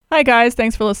Hi, guys.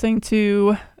 Thanks for listening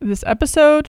to this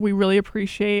episode. We really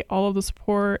appreciate all of the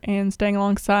support and staying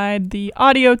alongside the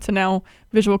audio to now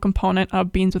visual component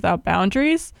of Beans Without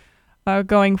Boundaries.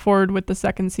 Going forward with the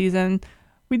second season,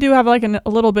 we do have like a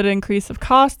little bit of increase of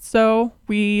cost, so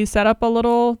we set up a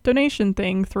little donation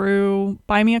thing through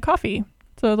Buy Me a Coffee.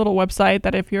 It's a little website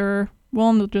that if you're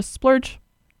willing to just splurge,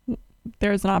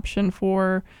 there's an option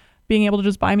for being able to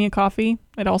just buy me a coffee.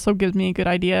 It also gives me a good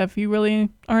idea if you really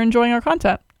are enjoying our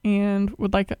content and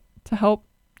would like to help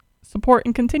support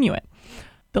and continue it.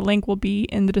 The link will be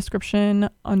in the description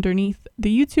underneath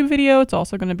the YouTube video. It's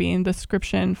also going to be in the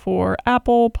description for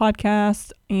Apple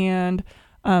Podcasts and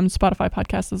Spotify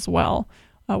Podcasts as well.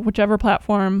 Whichever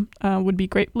platform would be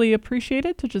greatly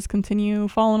appreciated to just continue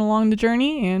following along the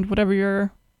journey, and whatever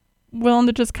you're willing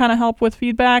to just kind of help with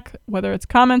feedback, whether it's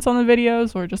comments on the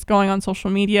videos or just going on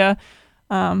social media.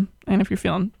 And if you're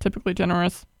feeling typically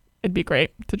generous, it'd be great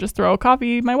to just throw a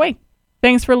coffee my way.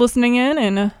 Thanks for listening in,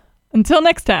 and until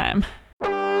next time.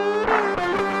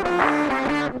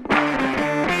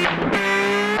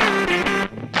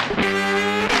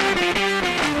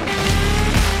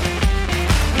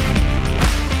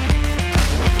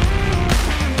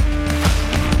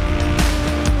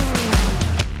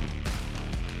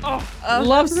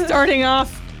 Love starting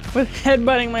off with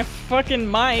headbutting my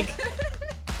fucking mic.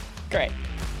 Great.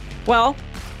 Well,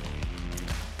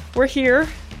 we're here.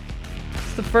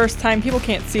 It's the first time, people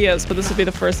can't see us, but this will be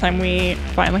the first time we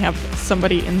finally have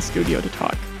somebody in studio to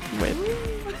talk with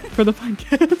for the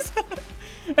podcast.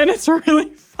 And it's really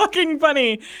fucking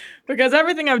funny because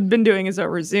everything I've been doing is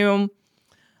over Zoom.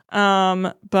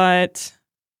 But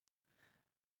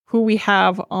who we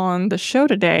have on the show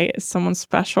today is someone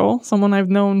special, someone I've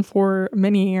known for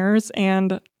many years,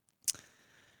 and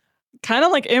kind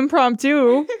of like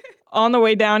impromptu on the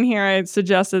way down here, I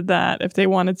suggested that if they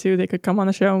wanted to, they could come on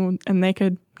the show and they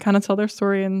could kind of tell their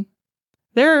story. And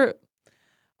they're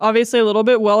obviously a little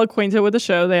bit well acquainted with the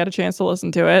show. They had a chance to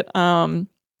listen to it. And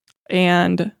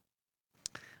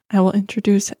I will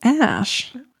introduce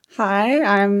Ash. Hi,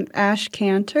 I'm Ash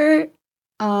Cantor.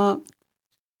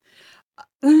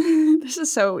 This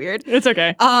is so weird. It's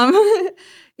okay.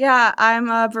 Yeah, I'm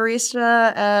a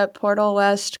barista at Portal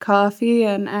West Coffee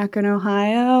in Akron,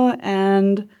 Ohio,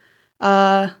 and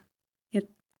oh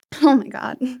my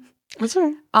God. That's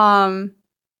all right.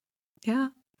 Yeah,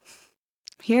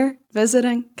 here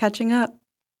visiting, catching up.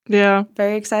 Yeah,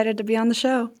 very excited to be on the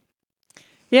show.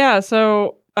 Yeah,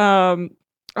 so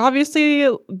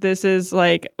obviously this is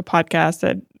like a podcast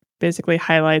that basically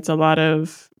highlights a lot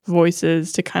of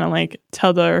voices to kind of like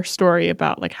tell their story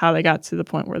about like how they got to the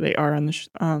point where they are on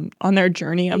the on their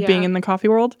journey of being in the coffee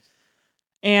world.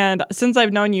 And since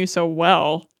I've known you so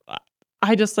well,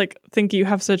 I just like think you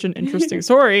have such an interesting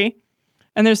story,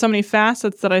 and there's so many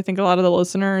facets that I think a lot of the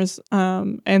listeners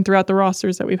and throughout the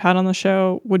rosters that we've had on the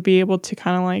show would be able to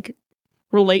kind of like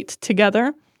relate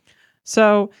together.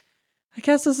 So I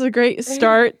guess this is a great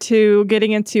start to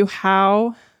getting into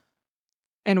how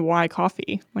and why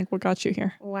coffee? Like, what got you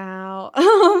here? Wow.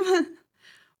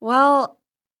 Well,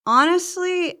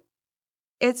 honestly,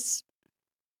 I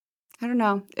don't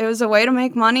know. It was a way to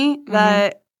make money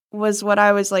that was what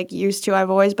I was, like, used to. I've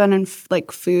always been in,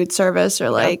 like, food service or,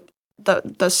 like,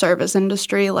 the service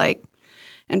industry, like,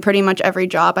 in pretty much every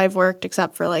job I've worked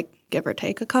except for, like, give or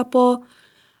take a couple.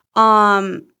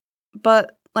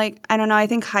 But, like, I don't know. I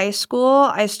think high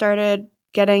school, I started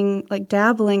getting like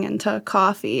dabbling into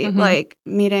coffee, like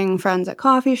meeting friends at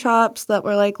coffee shops that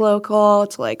were like local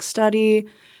to like study.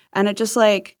 And it just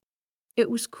like, it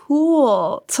was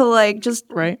cool to like just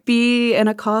be in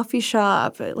a coffee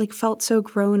shop. It like felt so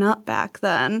grown up back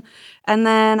then. And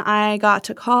then I got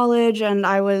to college and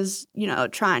I was, you know,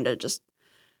 trying to just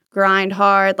grind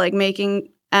hard, like making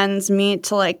ends meet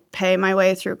to like pay my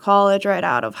way through college right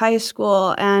out of high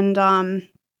school. And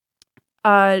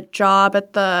a job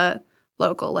at the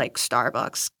local like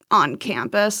Starbucks on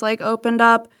campus like opened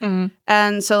up.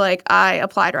 And so like I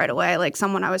applied right away. Like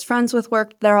someone I was friends with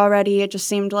worked there already. It just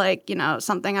seemed like, you know,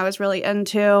 something I was really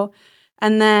into.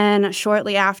 And then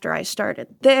shortly after I started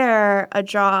there, a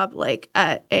job like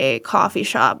at a coffee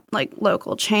shop, like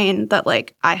local chain that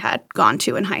like I had gone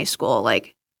to in high school,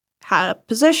 like had a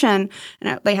position,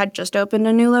 and they had just opened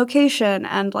a new location,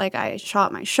 and like I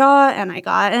shot my shot and I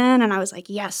got in and I was like,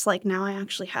 yes, like now I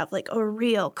actually have like a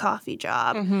real coffee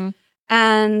job.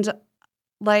 And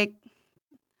like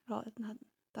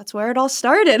that's where it all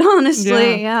started,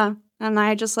 honestly. Yeah. And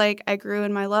I just like I grew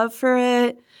in my love for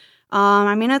it.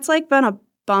 I mean, it's like been a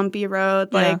bumpy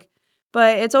road, like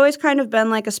but it's always kind of been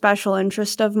like a special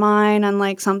interest of mine and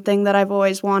like something that I've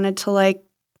always wanted to like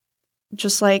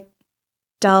just like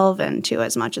delve into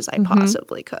as much as I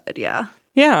possibly could. Yeah.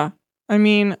 Yeah. I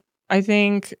mean, I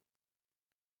think,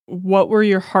 what were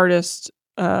your hardest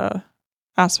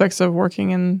aspects of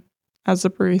working in as a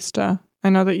barista? I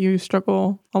know that you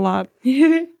struggle a lot.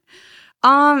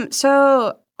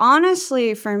 So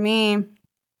honestly, for me,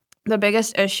 the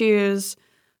biggest issues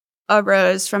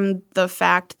arose from the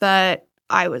fact that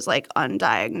I was like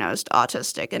undiagnosed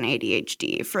autistic and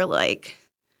ADHD for like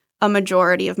a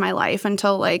majority of my life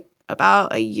until like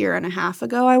about a year and a half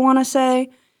ago, I want to say.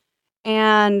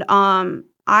 And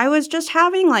I was just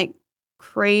having like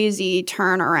crazy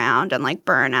turnaround and like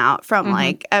burnout from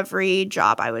like every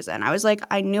job I was in. I was like,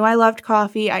 I knew I loved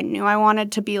coffee. I knew I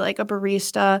wanted to be like a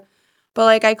barista, but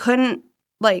like I couldn't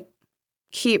like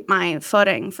keep my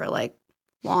footing for like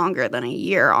longer than a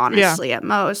year, honestly, at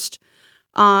most.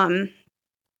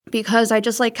 Because I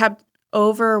just like kept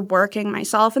overworking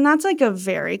myself, and that's like a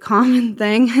very common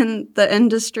thing in the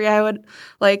industry.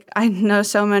 I know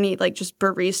so many like just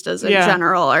baristas in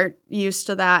general are used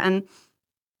to that. And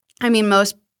I mean,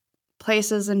 most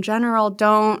places in general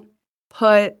don't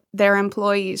put their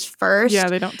employees first. Yeah,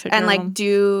 they don't take and care of like them.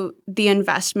 do the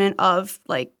investment of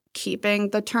like keeping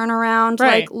the turnaround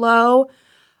like low.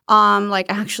 Like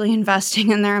actually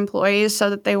investing in their employees so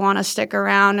that they want to stick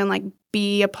around and like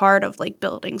be a part of like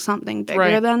building something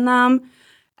bigger than them.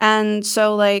 And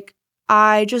so like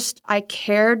I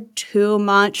cared too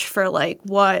much for like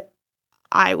what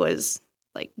I was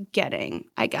like getting,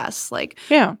 I guess, like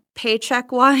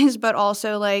paycheck wise, but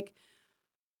also like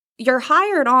you're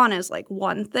hired on as like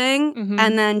one thing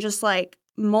and then just like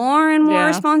more and more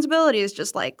responsibilities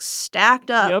just like stacked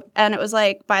up. And it was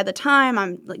like by the time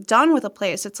I'm like done with a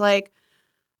place, it's like,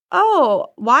 oh,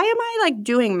 why am I like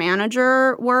doing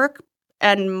manager work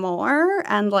and more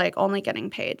and like only getting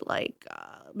paid like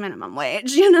minimum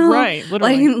wage, you know? Right,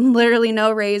 literally. Like literally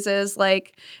no raises.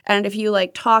 Like, and if you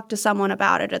like talk to someone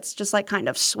about it, it's just like kind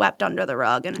of swept under the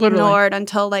rug and ignored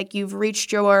until like you've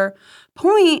reached your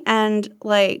point and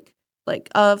like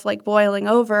of like boiling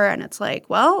over, and it's like,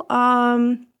 well,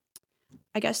 I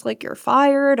guess like you're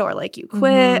fired or like you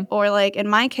quit, or like in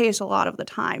my case a lot of the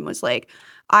time was like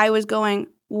I was going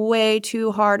way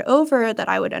too hard over that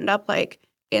I would end up like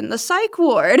in the psych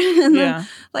ward. And then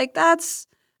like that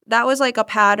was like a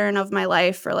pattern of my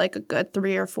life for like a good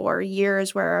 3 or 4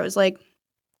 years where I was like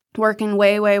working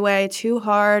way too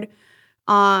hard,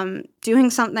 doing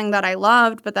something that I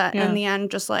loved but that in the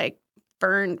end just like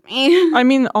burned me. I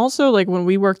mean, also like when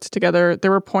we worked together,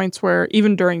 there were points where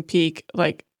even during peak,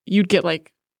 like you'd get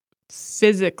like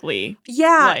physically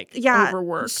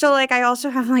overworked. So like I also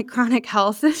have like chronic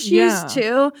health issues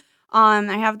too.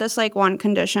 I have this like one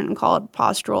condition called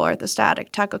postural orthostatic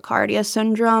tachycardia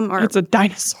syndrome, or it's a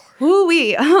dinosaur.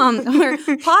 Woo-wee,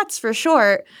 or POTS for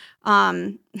short.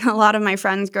 A lot of my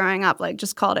friends growing up like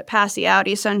just called it passy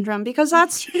outy syndrome because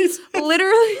that's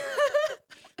literally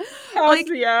like,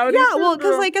 yeah, well,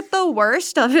 because like at the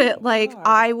worst of it, like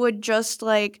I would just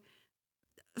like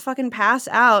fucking pass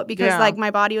out because like my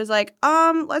body was like,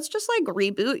 let's just like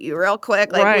reboot you real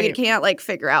quick. Like we can't like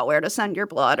figure out where to send your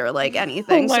blood or like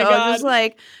anything. So just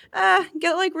like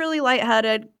get like really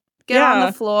lightheaded, get on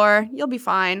the floor, you'll be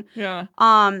fine. Yeah.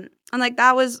 And like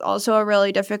that was also a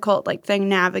really difficult like thing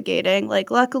navigating. Like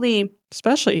luckily,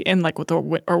 especially in like with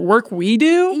our work we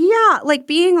do. Yeah, like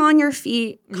being on your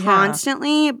feet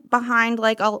constantly behind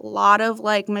like a lot of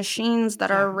like machines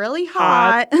that are really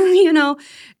hot. You know,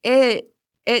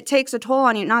 it takes a toll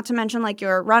on you, not to mention like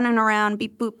you're running around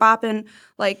beep boop bopping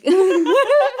like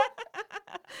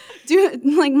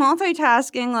like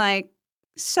multitasking like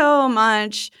so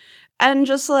much, and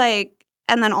just like,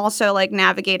 and then also like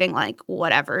navigating like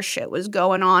whatever shit was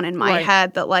going on in my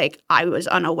head that like I was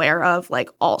unaware of, like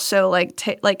also like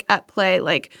like at play,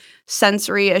 like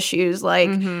sensory issues, like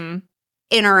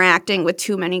interacting with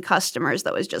too many customers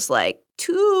that was just like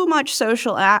too much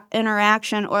social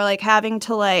interaction, or like having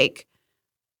to like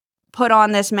put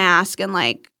on this mask and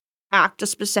like act a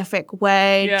specific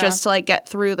way just to like get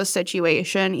through the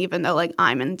situation, even though like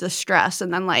I'm in distress,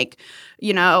 and then like,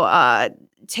 you know,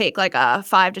 take like a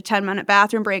 5 to 10 minute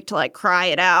bathroom break to like cry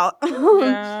it out.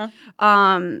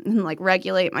 And like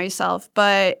regulate myself.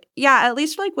 But yeah, at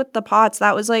least like with the POTS,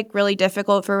 that was like really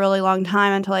difficult for a really long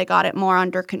time until I got it more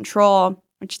under control,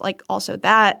 which like also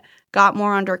that got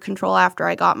more under control after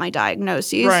I got my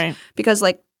diagnoses. Because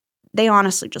like they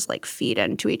honestly just like feed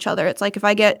into each other. It's like if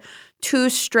I get too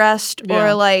stressed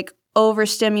or like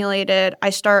overstimulated, I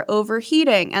start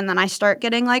overheating, and then I start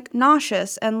getting like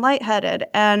nauseous and lightheaded,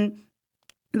 and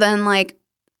then like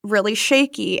really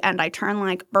shaky and I turn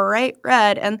like bright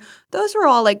red. And those were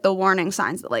all like the warning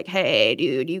signs that like, hey,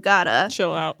 dude, you gotta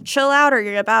chill out or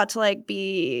you're about to like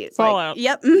be fall like, out.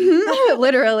 Yep.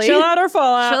 Literally. Chill out or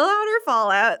fall out. Chill out or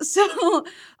fall out. So,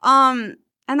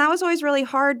 and that was always really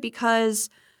hard because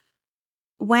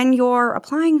when you're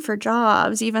applying for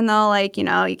jobs, even though like, you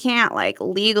know, you can't like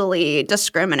legally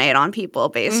discriminate on people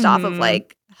based off of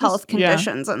like health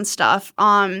conditions and stuff.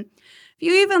 If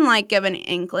you even like give an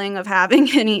inkling of having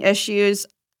any issues,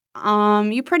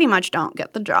 you pretty much don't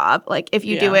get the job. Like if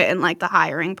you do it in like the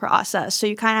hiring process. So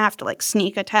you kind of have to like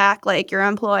sneak attack like your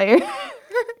employer.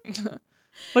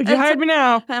 Like you hired me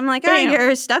now. I'm like, all right,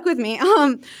 you're stuck with me.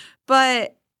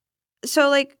 But so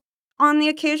like on the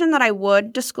occasion that I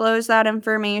would disclose that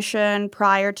information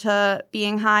prior to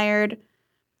being hired,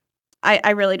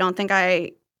 I really don't think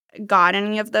I got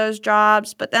any of those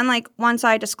jobs. But then like once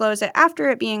I disclosed it after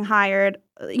it being hired,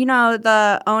 you know,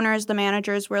 the owners, the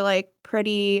managers were like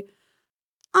pretty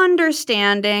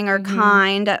understanding or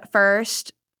kind at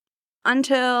first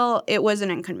until it was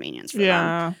an inconvenience for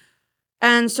them.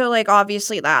 And so like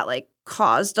obviously that like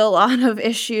caused a lot of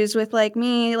issues with like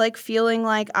me like feeling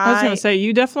like I was gonna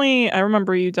say I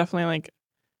remember you definitely like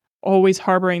always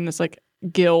harboring this like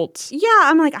guilt. Yeah,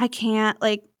 I'm like I can't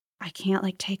like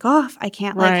take off. I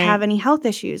can't like have any health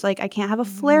issues. Like I can't have a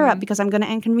flare up because I'm going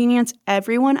to inconvenience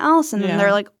everyone else and then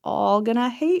they're like all going to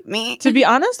hate me. To be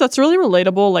honest, that's really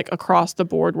relatable like across the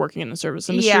board working in the service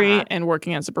industry and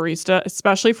working as a barista,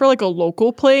 especially for like a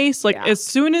local place. Like as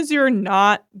soon as you're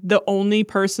not the only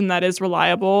person that is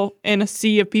reliable in a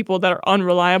sea of people that are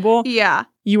unreliable,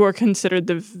 you are considered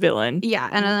the villain. Yeah,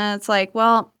 and then it's like,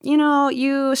 well, you know,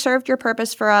 you served your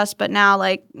purpose for us, but now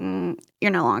like you're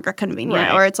no longer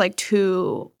convenient or it's like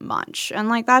too much. And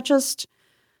like that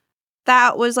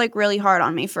was like really hard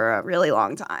on me for a really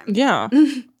long time. Yeah.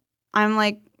 I'm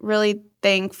like really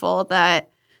thankful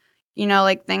that, you know,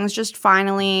 like things just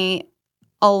finally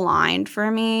aligned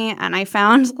for me and I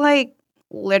found like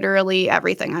literally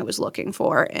everything I was looking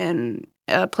for in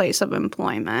a place of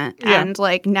employment. And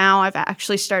like now I've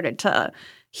actually started to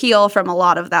heal from a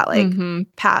lot of that like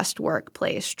past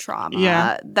workplace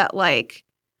trauma that like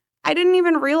I didn't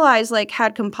even realize like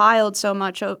had compiled so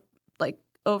much like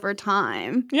over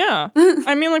time. Yeah.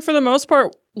 I mean like for the most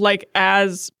part, like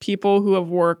as people who have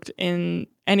worked in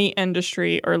any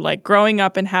industry or like growing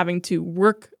up and having to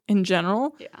work in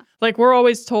general, like we're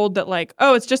always told that like,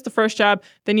 oh, it's just the first job,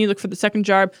 then you look for the second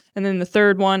job and then the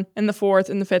third one and the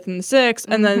fourth and the fifth and the sixth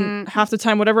and then half the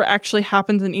time whatever actually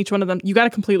happens in each one of them, you got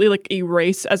to completely like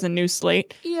erase as a new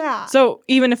slate. Yeah. So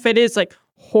even if it is like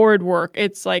hard work,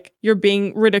 it's like you're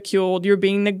being ridiculed, you're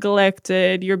being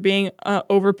neglected, you're being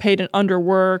overpaid and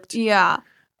underworked. Yeah.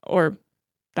 Or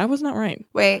that was not right.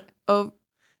 Wait,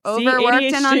 overworked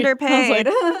and underpaid. Like,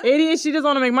 ADHD doesn't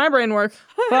want to make my brain work.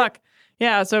 Fuck.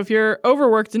 Yeah, so if you're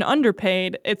overworked and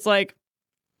underpaid, it's like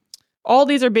all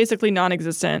these are basically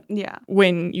non-existent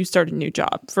when you start a new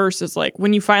job versus like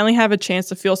when you finally have a chance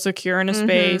to feel secure in a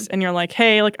space and you're like,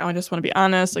 hey, like I just want to be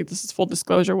honest, like this is full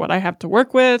disclosure what I have to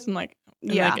work with and like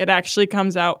it actually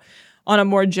comes out on a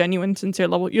more genuine, sincere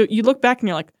level. You look back and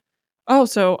you're like, oh,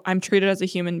 so I'm treated as a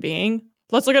human being.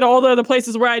 Let's look at all the other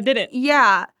places where I didn't.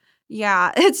 Yeah.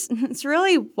 Yeah. It's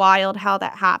really wild how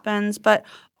that happens. But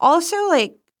also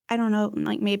like, I don't know,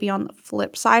 like maybe on the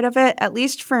flip side of it, at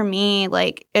least for me,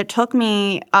 like it took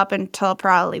me up until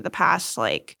probably the past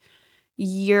like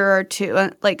year or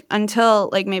two, like until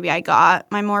like maybe I got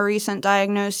my more recent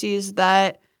diagnoses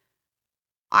that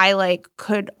I like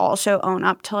could also own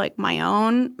up to like my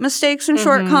own mistakes and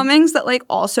shortcomings that like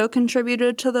also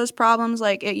contributed to those problems.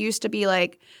 Like it used to be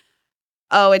like,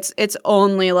 oh, it's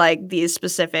only like these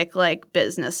specific like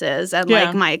businesses and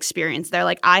like my experience there.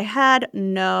 Like I had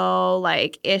no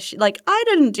like issue. Like I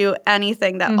didn't do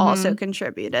anything that also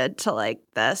contributed to like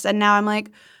this. And now I'm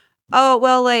like, oh,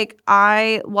 well, like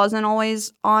I wasn't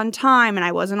always on time and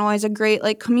I wasn't always a great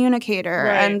like communicator.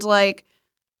 And like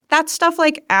that stuff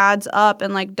like adds up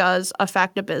and like does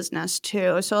affect a business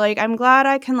too. So like I'm glad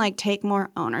I can like take more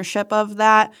ownership of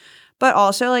that. But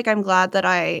also like I'm glad that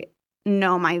I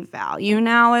know my value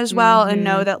now as well and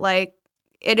know that like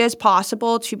it is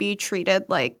possible to be treated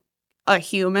like a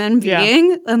human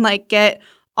being and like get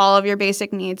all of your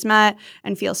basic needs met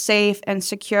and feel safe and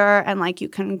secure and like you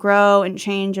can grow and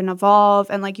change and evolve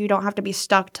and like you don't have to be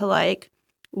stuck to like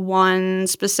one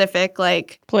specific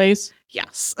like place.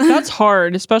 Yes. That's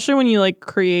hard, especially when you like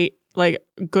create like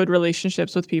good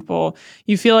relationships with people.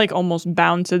 You feel like almost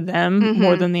bound to them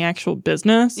more than the actual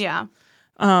business. Yeah.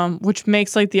 Which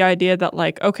makes like the idea that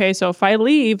like, okay, so if I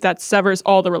leave, that severs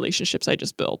all the relationships I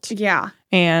just built. Yeah.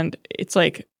 And it's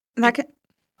like that can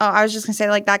I was just gonna say,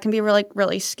 like, that can be really,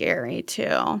 really scary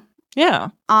too. Yeah.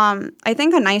 I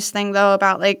think a nice thing though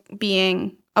about like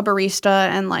being a barista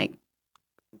and like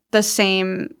the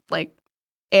same like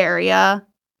area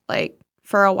like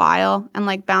for a while and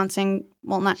like bouncing,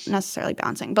 well, not necessarily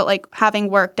bouncing, but like having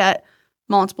worked at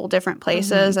multiple different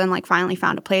places and like finally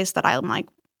found a place that I'm like,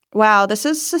 wow, this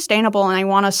is sustainable and I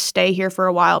want to stay here for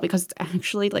a while because it's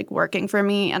actually like working for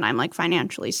me and I'm like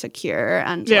financially secure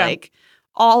and like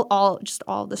all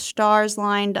the stars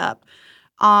lined up.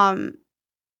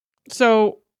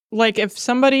 So like if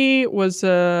somebody was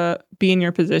be in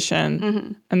your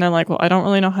position and they're like, well, I don't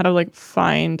really know how to like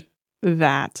find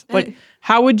that. Like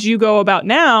how would you go about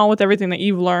now with everything that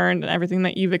you've learned and everything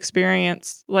that you've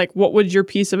experienced? Like what would your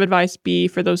piece of advice be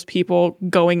for those people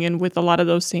going in with a lot of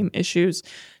those same issues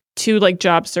to like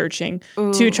job searching,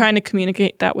 to trying to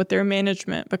communicate that with their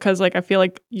management? Because like I feel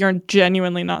like you're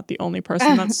genuinely not the only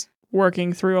person that's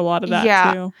working through a lot of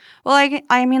that too. Well,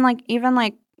 I mean like even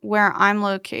like where I'm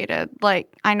located,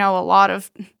 like I know a lot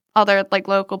of other like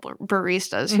local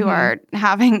baristas who are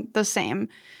having the same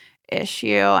issue.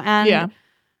 And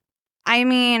I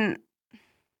mean,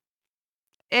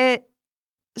 it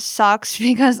sucks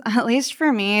because at least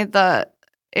for me,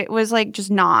 it was like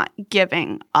just not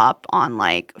giving up on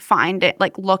like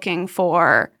looking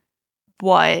for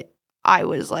what I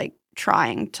was like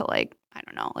trying to like, I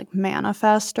don't know, like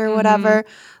manifest or whatever.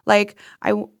 Like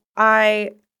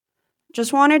I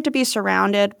just wanted to be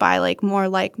surrounded by like more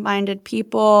like-minded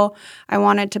people. I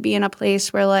wanted to be in a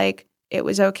place where like it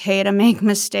was okay to make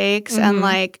mistakes and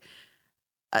like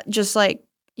just like,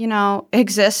 you know,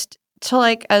 exist to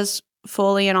like as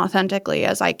fully and authentically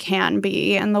as I can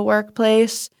be in the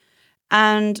workplace.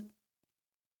 And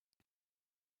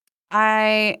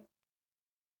I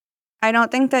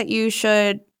don't think that you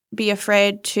should be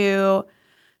afraid to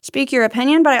speak your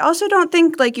opinion, but I also don't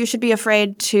think like you should be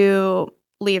afraid to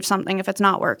leave something if it's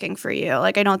not working for you.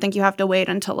 Like I don't think you have to wait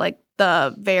until like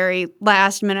the very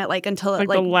last minute, like until like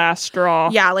the last straw.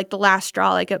 Yeah, like the last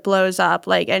straw, like it blows up,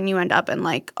 like and you end up in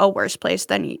like a worse place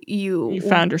than you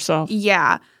found yourself.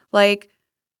 Yeah. Like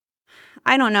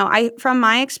I don't know. From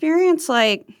my experience,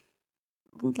 like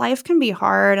life can be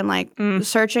hard and like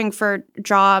searching for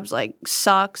jobs like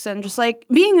sucks and just like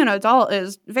being an adult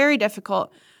is very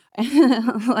difficult.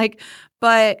 Like,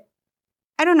 but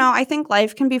I don't know. I think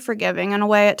life can be forgiving in a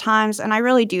way at times. And I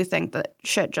really do think that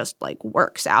shit just like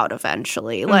works out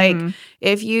eventually. Like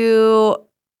if you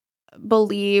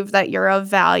believe that you're of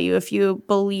value, if you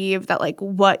believe that like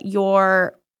what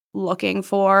you're looking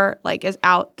for like is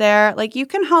out there, like you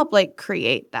can help like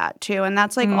create that too. And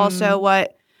that's like also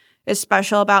what is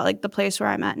special about like the place where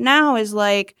I'm at now is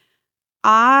like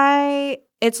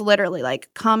it's literally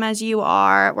like come as you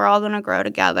are. We're all going to grow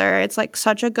together. It's like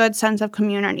such a good sense of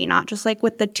community, not just like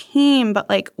with the team, but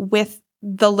like with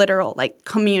the literal like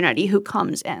community who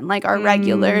comes in, like our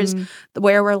regulars,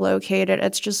 where we're located.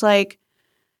 It's just like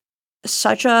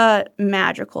such a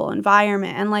magical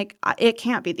environment. And like it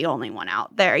can't be the only one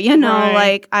out there, you know?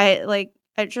 Right. Like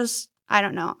I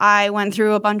don't know. I went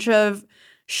through a bunch of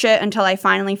shit until I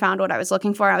finally found what I was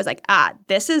looking for. I was like,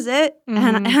 this is it.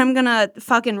 And I'm gonna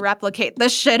fucking replicate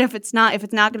this shit. If it's not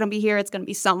gonna be here, it's gonna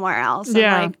be somewhere else.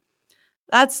 Yeah. And like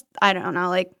that's, I don't know,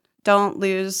 like don't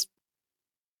lose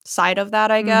sight of that,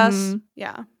 I guess.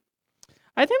 Yeah.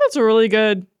 I think that's a really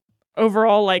good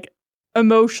overall like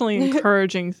emotionally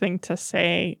encouraging thing to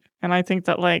say. And I think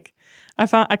that like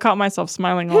I caught myself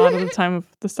smiling a lot of the time of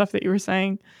the stuff that you were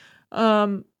saying.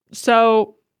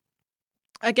 So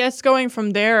I guess going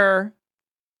from there,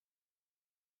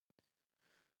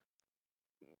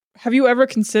 have you ever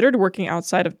considered working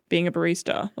outside of being a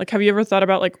barista? Like, have you ever thought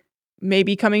about like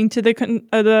maybe coming to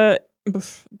the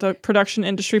production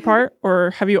industry part,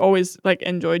 or have you always like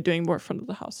enjoyed doing more front of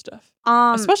the house stuff?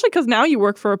 Especially because now you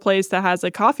work for a place that has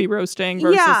like coffee roasting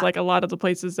versus like a lot of the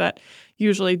places that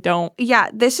usually don't. Yeah,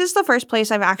 this is the first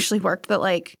place I've actually worked that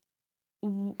like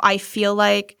I feel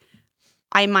like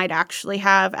I might actually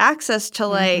have access to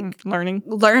like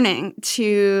learning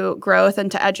to growth and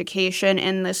to education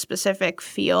in this specific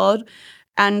field.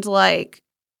 And like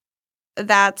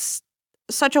that's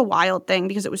such a wild thing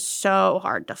because it was so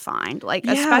hard to find. Like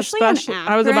especially in Akron.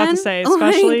 I was about to say,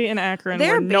 especially in Akron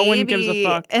where no one gives a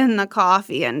fuck. In the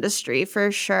coffee industry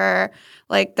for sure.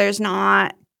 Like there's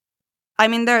not, I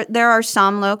mean there are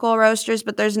some local roasters,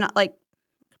 but there's not like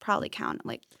probably count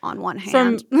like on one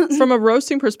hand. From a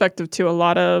roasting perspective too, a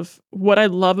lot of what I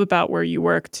love about where you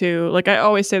work too, like I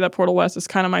always say that Portal West is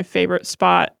kind of my favorite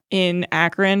spot in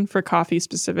Akron for coffee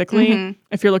specifically,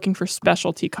 if you're looking for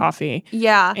specialty coffee.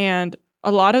 Yeah. And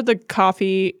a lot of the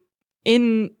coffee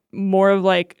in more of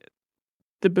like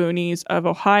the boonies of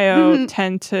Ohio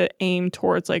tend to aim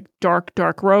towards like dark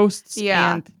roasts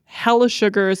and hella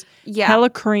sugars, hella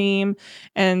cream,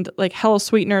 and like hella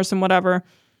sweeteners and whatever.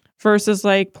 Versus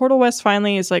like Portal West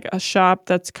finally is like a shop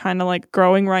that's kind of like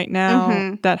growing right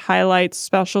now that highlights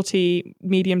specialty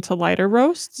medium to lighter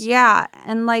roasts. Yeah.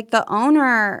 And like the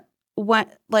owner went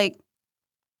like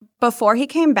before he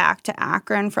came back to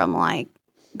Akron from like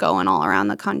going all around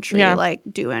the country, like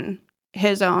doing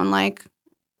his own like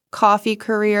coffee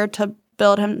career to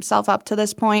build himself up to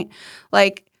this point,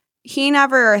 like he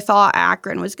never thought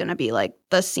Akron was going to be like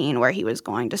the scene where he was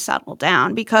going to settle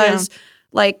down because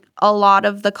like a lot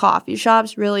of the coffee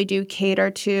shops really do cater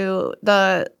to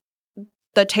the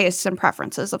tastes and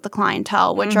preferences of the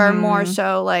clientele, which are more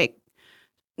so like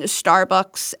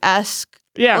Starbucks-esque.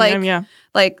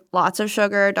 Like lots of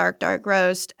sugar, dark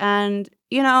roast. And,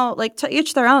 you know, like to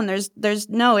each their own. There's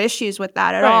no issues with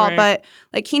that at all. Right. But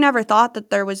like he never thought that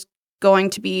there was going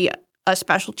to be a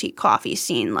specialty coffee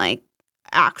scene like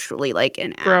actually like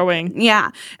in growing.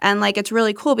 Yeah. And like it's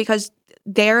really cool because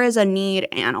there is a need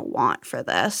and a want for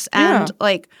this. And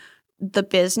like the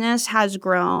business has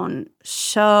grown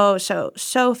so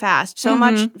fast, so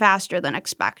much faster than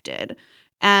expected.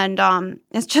 And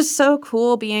it's just so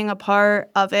cool being a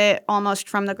part of it almost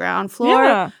from the ground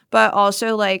floor, but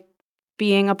also like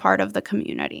being a part of the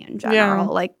community in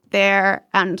general, like there.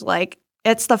 And like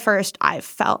it's the first I've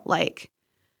felt like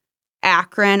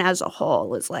Akron as a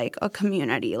whole is like a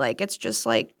community. Like it's just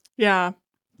like,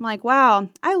 I'm like, wow,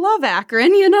 I love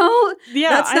Akron, you know?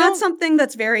 That's not something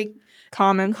that's very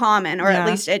common, or at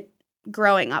least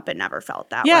growing up, it never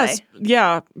felt that way.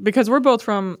 Yeah, because we're both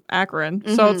from Akron.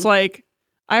 So it's like,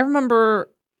 I remember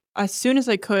as soon as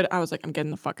I could, I was like, I'm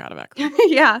getting the fuck out of Akron.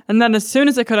 And then as soon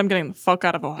as I could, I'm getting the fuck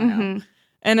out of Ohio.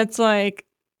 And it's like,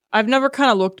 I've never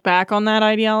kind of looked back on that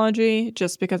ideology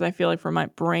just because I feel like for my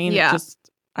brain,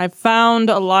 I found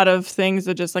a lot of things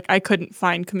that just like I couldn't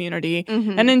find community.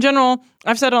 And in general,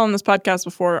 I've said it on this podcast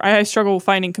before, I struggle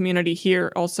finding community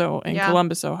here also in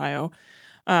Columbus, Ohio.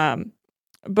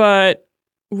 But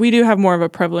we do have more of a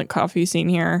prevalent coffee scene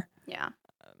here.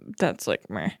 That's like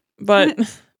meh.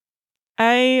 But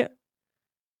I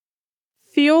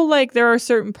feel like there are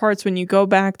certain parts when you go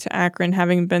back to Akron,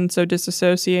 having been so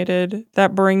disassociated,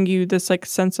 that bring you this like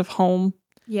sense of home.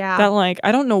 That like,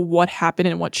 I don't know what happened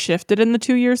and what shifted in the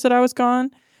 2 years that I was gone.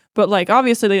 But like,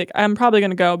 obviously, like, I'm probably going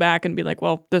to go back and be like,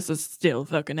 well, this is still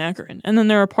fucking Akron. And then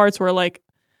there are parts where like,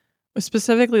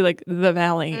 specifically like the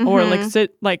Valley or like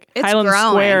Highland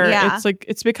Square. It's like,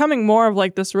 it's becoming more of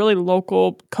like this really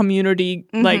local community,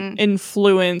 like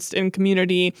influenced and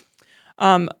community.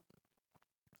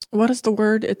 What is the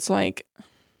word? It's like,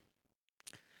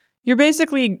 you're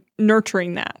basically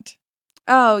nurturing that.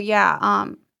 Oh, yeah.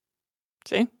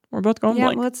 See, we're both going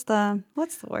blank. What's the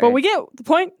word? But we get the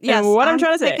point. Yes, and what I'm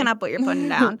trying to say. Picking up what you're putting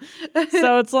down.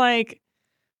 So it's like,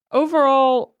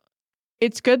 overall,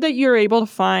 it's good that you're able to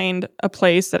find a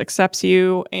place that accepts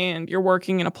you and you're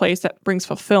working in a place that brings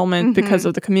fulfillment because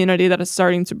of the community that it's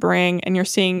starting to bring, and you're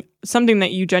seeing something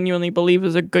that you genuinely believe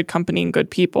is a good company and good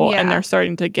people, and they're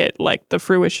starting to get like the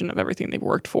fruition of everything they've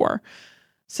worked for.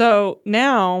 So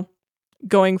now,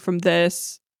 going from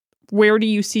this, where do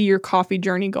you see your coffee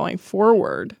journey going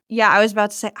forward? Yeah, I was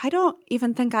about to say, I don't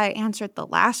even think I answered the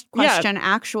last question,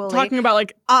 actually. Talking about,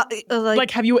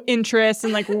 like, have you interest?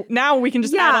 And, like, now we can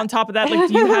just add on top of that, like,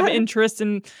 do you have interest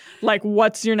in, like,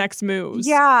 what's your next moves?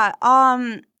 Yeah,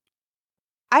 I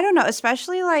don't know.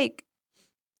 Especially, like,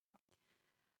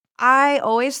 I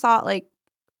always thought, like,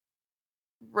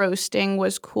 roasting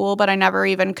was cool, but I never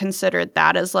even considered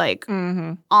that as, like,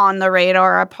 on the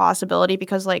radar, a possibility,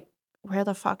 because, like, where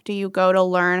the fuck do you go to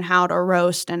learn how to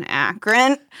roast in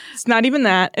Akron? It's not even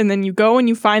that. And then you go and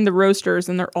you find the roasters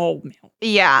and they're all male.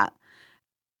 Yeah.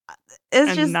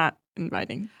 It's just not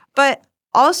inviting. But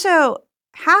also,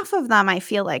 half of them, I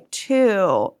feel like,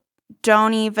 too,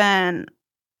 don't even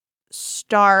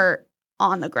start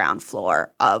on the ground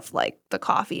floor of, like, the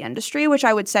coffee industry, which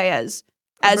I would say as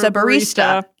a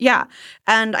barista. Yeah.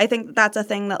 And I think that's a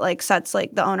thing that, like, sets,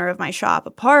 like, the owner of my shop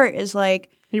apart is,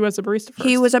 like, he was a barista first.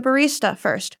 He was a barista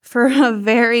first for a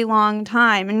very long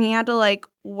time. And he had to, like,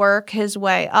 work his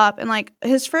way up. And, like,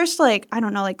 his first, like, I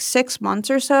don't know, like 6 months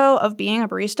or so of being a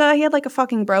barista, he had, like, a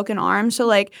fucking broken arm. So,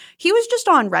 like, he was just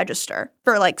on register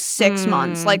for, like, 6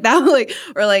 months. Like, that, like,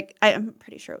 or, like, I'm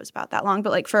pretty sure it was about that long.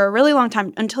 But, like, for a really long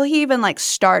time, until he even, like,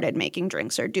 started making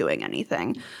drinks or doing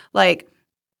anything. Like,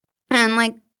 and,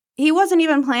 like, he wasn't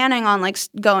even planning on, like,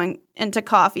 going into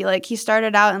coffee. Like, he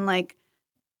started out in, like,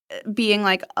 being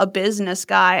like a business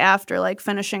guy after like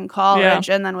finishing college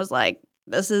and then was like,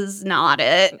 this is not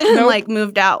it. And like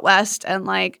moved out west and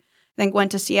like think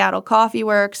went to Seattle Coffee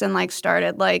Works and like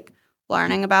started like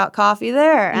learning about coffee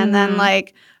there, and then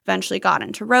like eventually got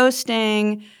into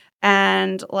roasting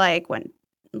and like went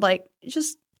like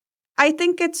just I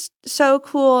think it's so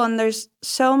cool, and there's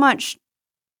so much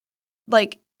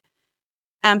like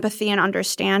empathy and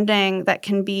understanding that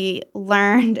can be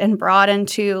learned and brought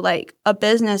into like a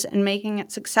business and making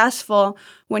it successful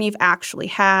when you've actually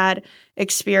had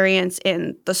experience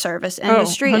in the service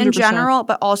industry in general,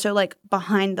 but also like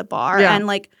behind the bar and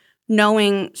like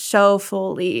knowing so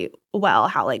fully well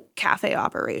how like cafe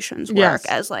operations work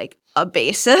as like a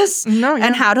basis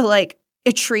and how to like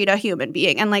treat a human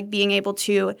being, and like being able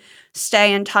to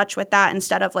stay in touch with that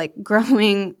instead of like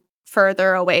growing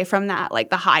further away from that, like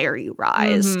the higher you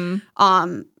rise.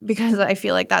 Because I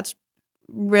feel like that's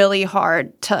really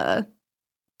hard to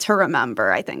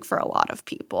remember, I think, for a lot of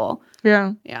people.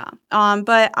 Yeah.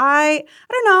 But I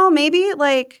don't know, maybe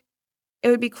like it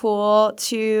would be cool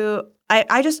to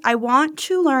I want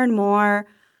to learn more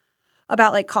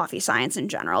about like coffee science in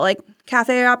general. Like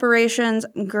cafe operations,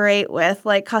 great with,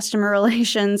 like customer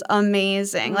relations,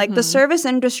 amazing. Like the service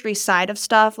industry side of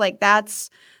stuff, like that's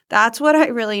what I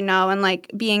really know, and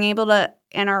like being able to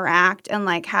interact and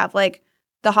like have like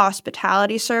the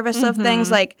hospitality service of things,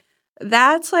 like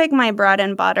that's like my bread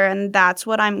and butter, and that's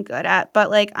what I'm good at. But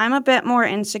like I'm a bit more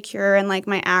insecure in like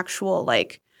my actual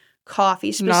like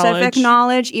coffee specific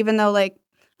knowledge, even though like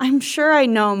I'm sure I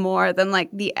know more than like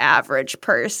the average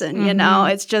person, you know?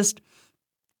 It's just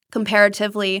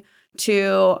comparatively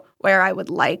to where I would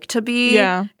like to be.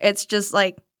 It's just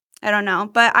like, I don't know.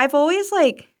 But I've always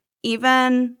like,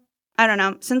 even, I don't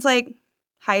know, since like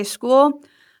high school,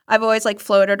 I've always like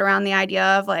floated around the idea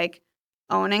of like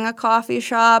owning a coffee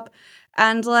shop.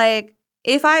 And like,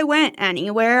 if I went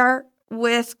anywhere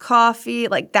with coffee,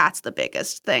 like that's the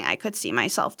biggest thing I could see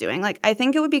myself doing. Like, I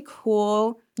think it would be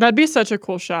cool. That'd be such a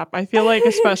cool shop. I feel like,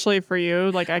 especially for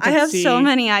you, like I have so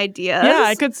many ideas. Yeah,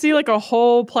 I could see like a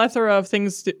whole plethora of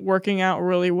things working out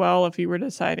really well if you were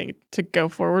deciding to go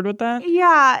forward with that.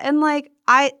 Yeah, and like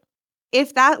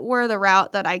if that were the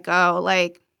route that I go,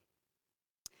 like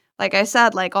I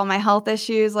said, like all my health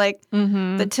issues, like the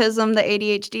autism, the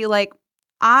ADHD, like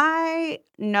I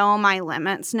know my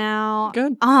limits now.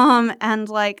 Good. And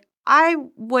like I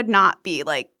would not be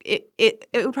like it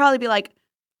would probably be like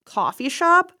coffee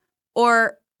shop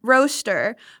or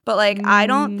roaster, but like I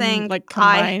don't think like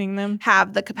combining them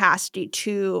have the capacity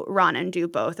to run and do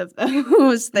both of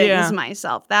those things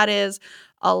myself. That is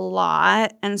a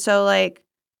lot. And so like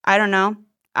I don't know.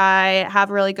 I have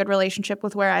a really good relationship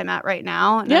with where I'm at right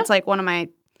now, and that's like one of my, I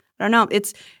don't know,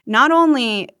 it's not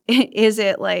only is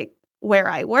it like where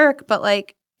I work, but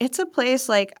like it's a place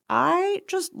like I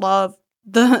just love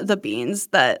the beans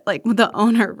that like the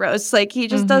owner roasts. Like he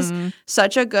just does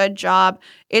such a good job.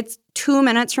 It's 2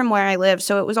 minutes from where I live,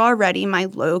 so it was already my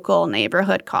local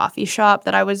neighborhood coffee shop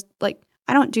that I was like,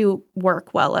 I don't do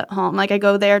work well at home. Like I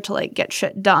go there to like get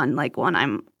shit done like when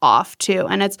I'm off too.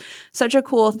 And it's such a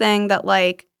cool thing that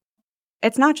like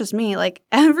it's not just me, like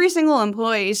every single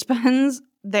employee spends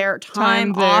their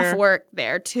time off work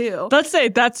there too. Let's say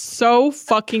that's so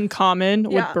fucking common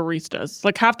with baristas.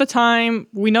 Like half the time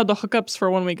we know the hookups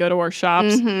for when we go to our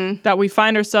shops that we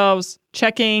find ourselves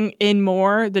checking in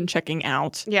more than checking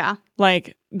out. Yeah.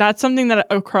 Like that's something that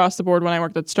across the board when I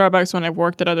worked at Starbucks, when I've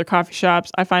worked at other coffee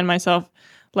shops, I find myself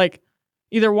like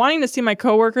either wanting to see my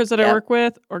coworkers that I work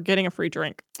with or getting a free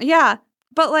drink. Yeah.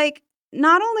 But like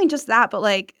not only just that, but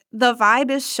like the vibe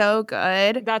is so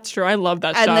good. That's true. I love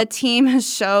that shop. And the team is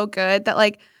so good that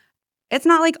like it's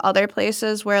not like other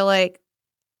places where like,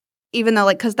 even though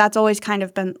like, because that's always kind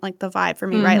of been like the vibe for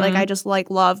me, right? Like I just like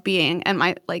love being and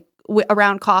my like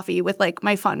around coffee with like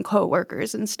my fun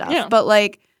coworkers and stuff. Yeah. But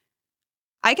like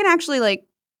I can actually like,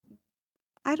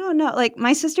 I don't know. Like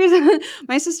my sisters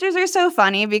are so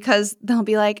funny because they'll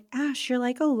be like, Ash, you're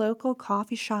like a local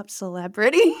coffee shop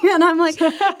celebrity. And I'm like,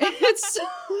 I'm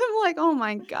like, oh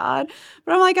my God.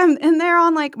 But I'm like, I'm in there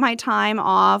on like my time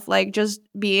off, like just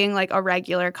being like a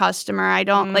regular customer. I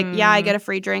don't like, I get a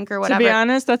free drink or whatever. To be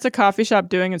honest, that's a coffee shop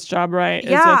doing its job right.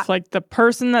 Yeah. As if like the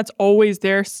person that's always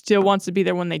there still wants to be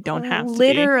there when they don't have to.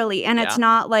 Literally. And it's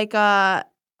not like I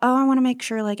want to make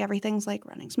sure like everything's like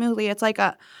running smoothly. It's like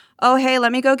oh, hey,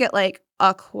 let me go get like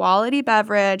a quality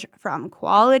beverage from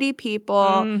quality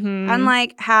people and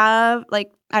like have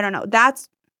like, I don't know. That's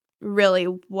really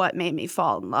what made me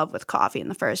fall in love with coffee in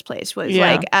the first place was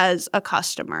like as a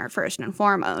customer first and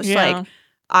foremost. Like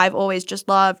I've always just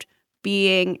loved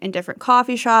being in different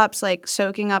coffee shops, like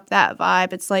soaking up that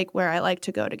vibe. It's like where I like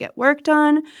to go to get work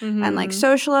done and like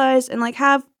socialize and like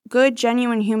have good,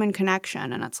 genuine human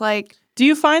connection. And it's like, do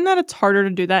you find that it's harder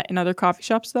to do that in other coffee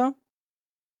shops though?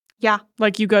 Yeah.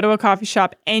 Like you go to a coffee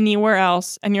shop anywhere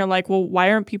else and you're like, well, why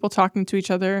aren't people talking to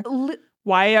each other?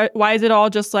 Why is it all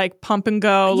just like pump and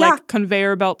go, Yeah. like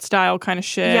conveyor belt style kind of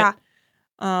shit? Yeah.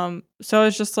 So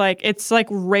it's like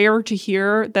rare to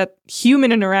hear that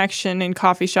human interaction in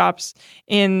coffee shops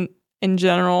in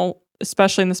general,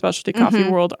 especially in the specialty coffee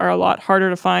world, are a lot harder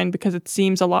to find because it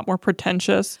seems a lot more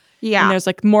pretentious. Yeah. And there's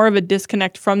like more of a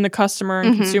disconnect from the customer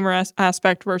and consumer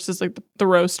aspect versus like the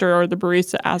roaster or the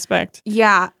barista aspect.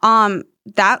 Yeah.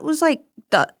 That was like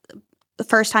the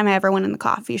first time I ever went in the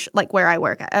coffee like where I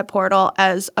work at Portal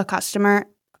as a customer.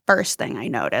 First thing I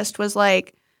noticed was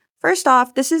like, first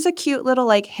off, this is a cute little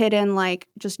like hidden like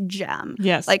just gem.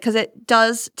 Yes. Like because it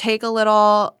does take a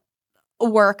little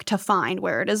work to find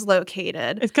where it is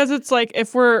located. It's because it's like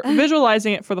if we're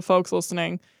visualizing it for the folks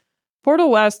listening,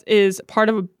 Portal West is part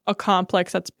of a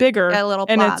complex that's bigger, A little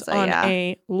and plaza, it's on yeah.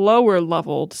 a lower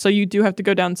level, so you do have to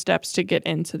go down steps to get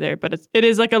into there. But it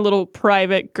is like a little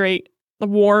private, great,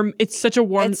 warm. It's such a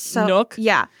warm nook.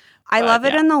 Yeah, I love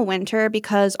it in the winter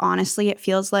because honestly, it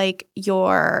feels like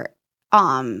you're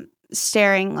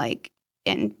staring like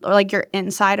in or like you're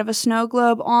inside of a snow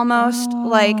globe almost,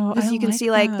 like because you can see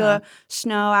like the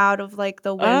snow out of like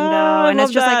the window, and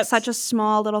it's just like such a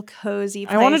small little cozy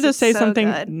place. I wanted to say so something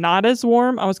good. not as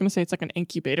warm. I was going to say it's like an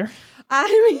incubator.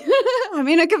 I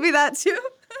mean, it could be that too.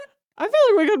 I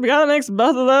feel like we gotta mix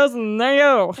both of those, and there you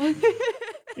go.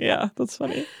 Yeah, that's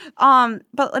funny.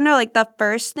 But no, like the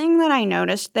first thing that I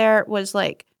noticed there was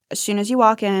like as soon as you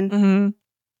walk in,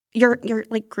 you're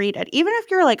like greeted, even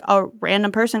if you're like a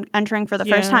random person entering for the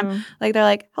first time. Like they're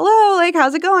like, "Hello, like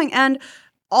how's it going?" And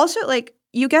also like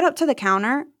you get up to the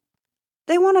counter,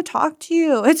 they want to talk to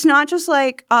you. It's not just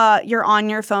like you're on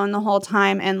your phone the whole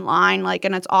time in line, like,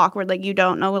 and it's awkward, like you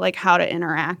don't know like how to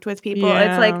interact with people.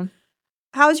 It's like,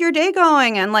 how's your day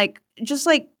going? And like just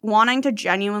like wanting to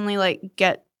genuinely like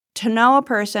get to know a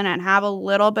person and have a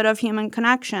little bit of human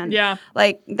connection. Yeah,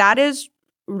 like that is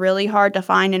really hard to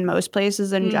find in most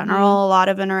places in general. A lot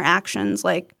of interactions,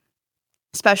 like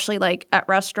especially like at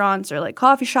restaurants or like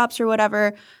coffee shops or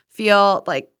whatever, feel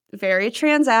like very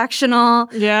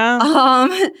transactional. Yeah.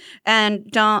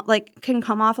 And don't like can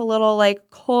come off a little like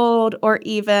cold or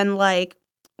even like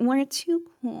we're too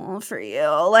cool for you.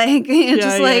 Like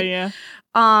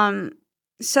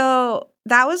so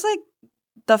that was like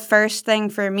the first thing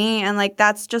for me, and like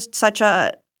that's just such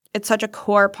a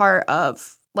core part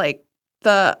of like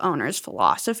the owner's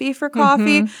philosophy for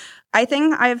coffee. I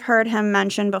think I've heard him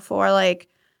mention before, like,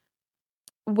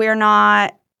 we're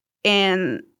not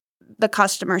in the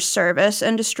customer service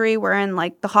industry. We're in,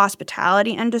 like, the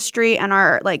hospitality industry, and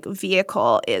our, like,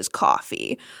 vehicle is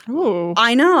coffee. Ooh.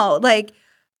 I know. Like,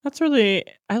 that's really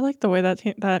 – I like the way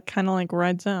that kind of, like,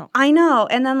 rides out. I know.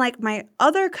 And then, like, my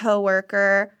other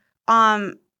coworker,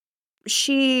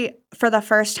 she, for the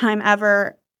first time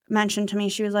ever – mentioned to me,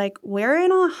 she was like, we're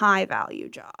in a high value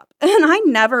job. And I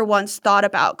never once thought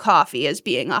about coffee as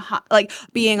being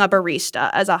being a barista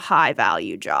as a high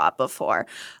value job before.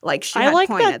 Like she had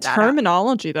pointed that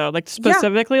terminology though. Like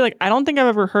specifically, like I don't think I've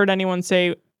ever heard anyone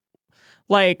say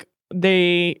like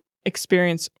they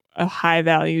experience a high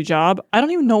value job. I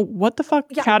don't even know what the fuck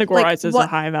categorizes a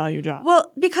high value job.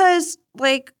 Well, because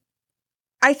like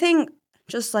I think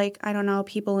just like, I don't know,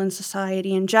 people in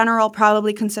society in general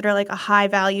probably consider like a high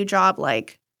value job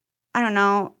like, I don't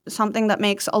know, something that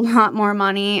makes a lot more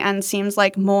money and seems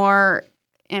like more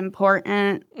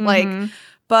important. Like,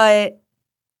 but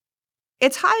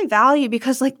it's high value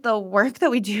because like the work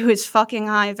that we do is fucking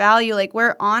high value. Like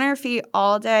we're on our feet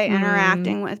all day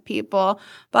interacting with people,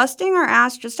 busting our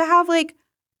ass just to have like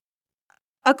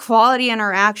a quality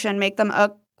interaction, make them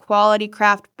a quality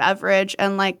craft beverage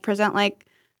and like present like,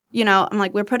 you know, I'm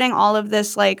like, we're putting all of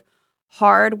this like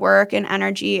hard work and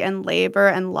energy and labor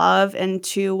and love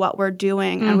into what we're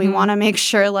doing. And we want to make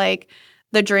sure like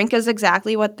the drink is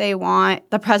exactly what they want.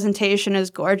 The presentation is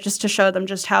gorgeous to show them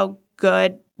just how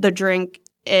good the drink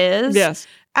is. Yes.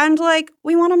 And like,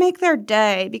 we want to make their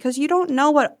day because you don't know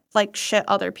what like shit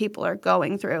other people are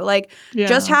going through. Like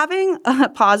just having a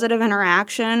positive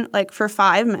interaction like for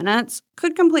 5 minutes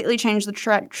could completely change the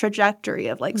trajectory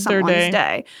of like someone's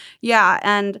day. Yeah.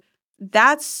 And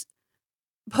that's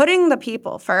putting the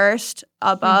people first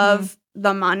above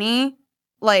the money,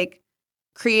 like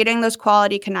creating those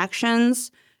quality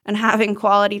connections and having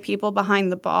quality people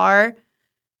behind the bar.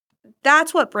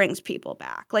 That's what brings people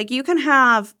back. Like you can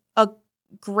have a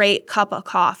great cup of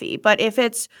coffee, but if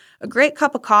it's a great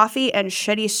cup of coffee and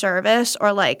shitty service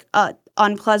or like a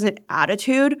unpleasant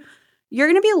attitude, you're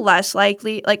going to be less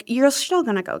likely, like, you're still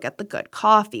going to go get the good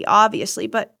coffee, obviously.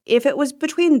 But if it was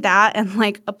between that and,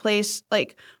 like, a place,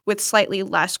 like, with slightly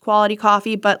less quality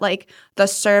coffee, but, like, the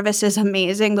service is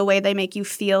amazing, the way they make you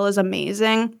feel is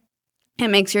amazing, it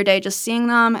makes your day just seeing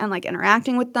them and, like,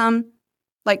 interacting with them.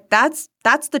 Like, that's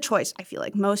the choice I feel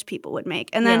like most people would make.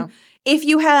 And then if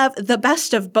you have the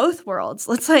best of both worlds,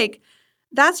 it's like,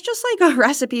 that's just, like, a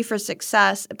recipe for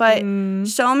success. But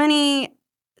so many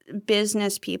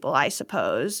business people, I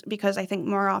suppose, because I think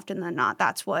more often than not,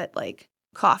 that's what, like,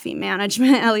 coffee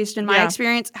management, at least in my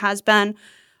experience, has been.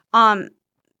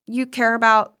 You care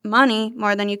about money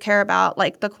more than you care about,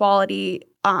 like, the quality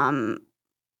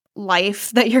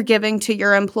life that you're giving to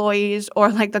your employees or,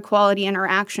 like, the quality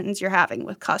interactions you're having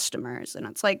with customers. And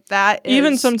it's like that is...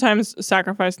 Even sometimes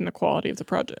sacrificing the quality of the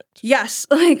project. Yes,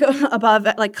 like, above,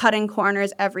 like, cutting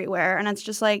corners everywhere. And it's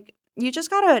just like, you just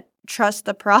gotta trust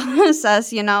the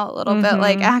process, you know, a little bit.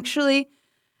 Like,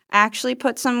 actually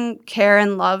put some care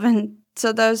and love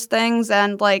into those things,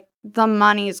 and, like, the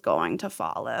money's going to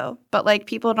follow. But, like,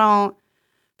 people don't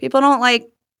like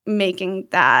making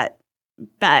that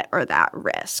bet or that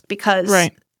risk because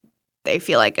they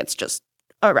feel like it's just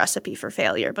a recipe for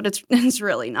failure, but it's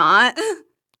really not.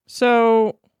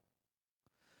 So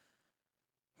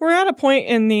we're at a point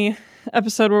in the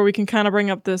episode where we can kind of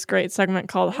bring up this great segment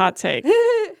called Hot Take.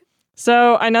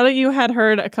 So I know that you had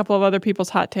heard a couple of other people's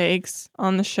hot takes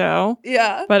on the show.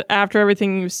 Yeah. But after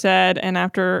everything you said, and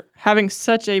after having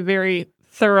such a very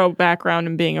thorough background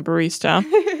in being a barista,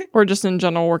 or just in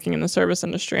general working in the service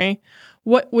industry,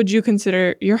 what would you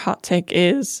consider your hot take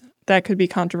is that could be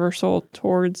controversial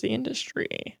towards the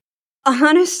industry?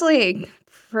 Honestly,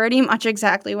 pretty much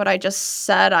exactly what I just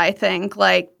said, I think.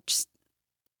 Like, just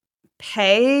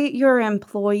pay your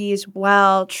employees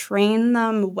well, train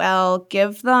them well,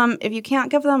 give them, if you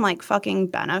can't give them, like, fucking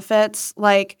benefits,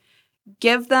 like,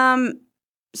 give them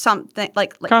something,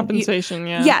 like compensation,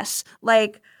 yeah. Yes,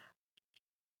 like,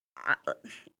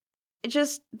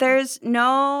 just, there's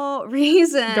no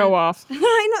reason. Go off. I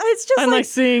know, it's just I'm like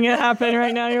seeing it happen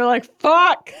right now. You're like,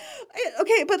 fuck.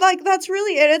 Okay, but, like, that's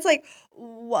really it. It's like,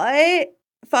 what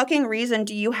fucking reason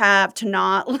do you have to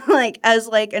not, like, as,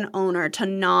 like, an owner, to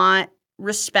not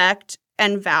respect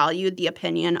and value the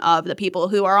opinion of the people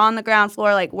who are on the ground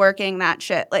floor, like, working that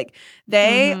shit? Like,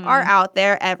 they are out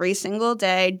there every single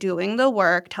day doing the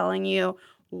work, telling you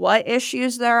what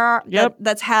issues there are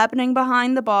that's happening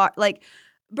behind the bar. Like,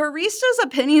 baristas'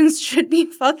 opinions should be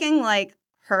fucking, like,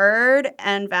 heard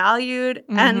and valued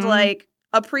and, like,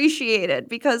 appreciated,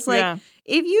 because, like,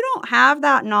 if you don't have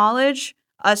that knowledge,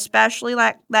 especially,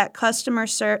 like, that customer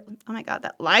service, oh my god,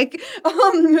 that, like,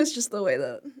 it was just the way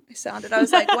that I sounded. I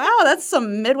was like, wow, that's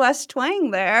some Midwest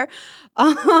twang there.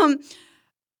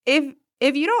 If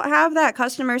you don't have that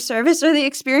customer service or the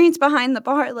experience behind the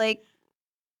bar, like,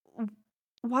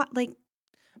 what, like,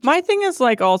 my thing is,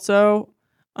 like, also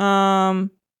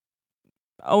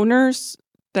owners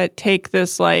that take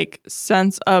this, like,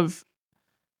 sense of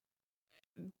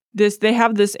this, they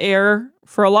have this air.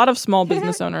 For a lot of small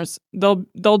business owners,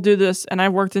 they'll do this, and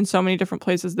I've worked in so many different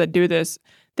places that do this.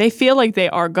 They feel like they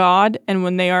are God, and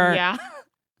when they are,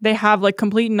 they have, like,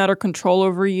 complete and utter control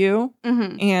over you,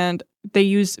 and they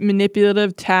use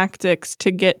manipulative tactics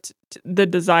to get the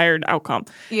desired outcome.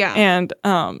 Yeah. And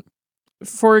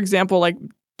for example, like,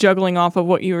 juggling off of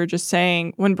what you were just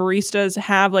saying, when baristas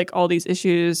have, like, all these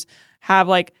issues, have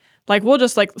like we'll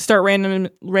just, like, start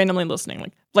randomly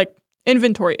listening, like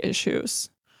inventory issues.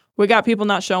 We got people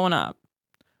not showing up.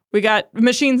 We got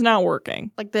machines not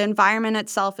working. Like, the environment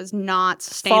itself is not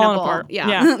sustainable. Falling apart.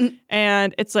 Yeah.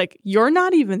 And it's like, you're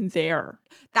not even there.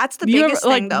 That's the biggest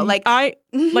thing, though. Like,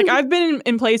 I've been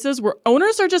in places where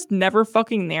owners are just never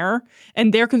fucking there,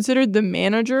 and they're considered the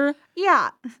manager. Yeah.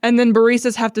 And then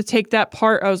baristas have to take that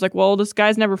part. I was like, well, this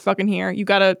guy's never fucking here. You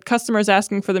got customers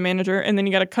asking for the manager, and then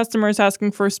you got customers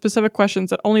asking for specific questions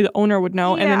that only the owner would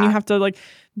know. Yeah. And then you have to, like,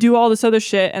 do all this other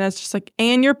shit. And it's just like,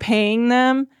 and you're paying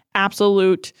them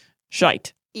absolute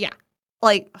shite. Yeah.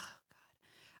 Like,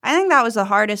 I think that was the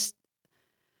hardest.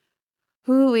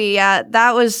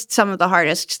 That was some of the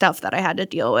hardest stuff that I had to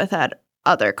deal with at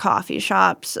other coffee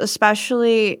shops,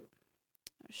 especially.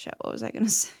 Shit, what was I gonna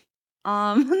say?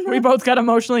 We both got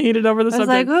emotionally heated over the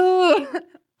subject. I was like,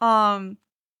 oh.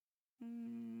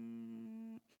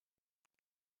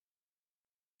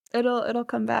 It'll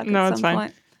come back at some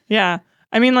point. Yeah,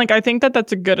 I mean, like, I think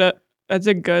that's a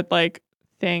good like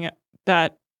thing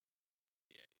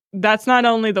that's not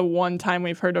only the one time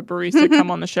we've heard a barista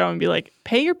come on the show and be like,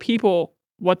 pay your people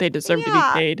what they deserve to be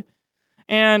paid.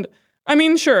 And I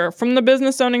mean, sure, from the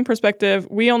business owning perspective,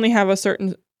 we only have a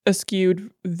certain a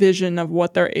skewed vision of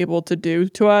what they're able to do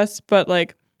to us. But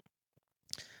like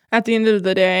at the end of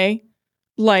the day,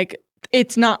 like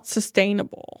it's not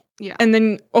sustainable. Yeah. And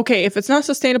then, okay, if it's not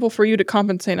sustainable for you to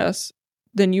compensate us,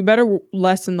 then you better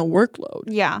lessen the workload.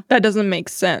 Yeah. That doesn't make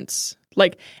sense.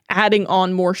 Like adding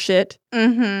on more shit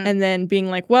and then being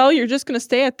like, well, you're just going to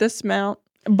stay at this amount,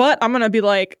 but I'm going to be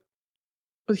like,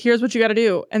 well, here's what you got to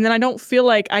do. And then I don't feel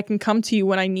like I can come to you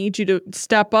when I need you to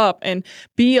step up and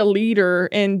be a leader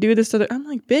and do this other. I'm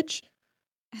like, bitch.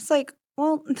 It's like,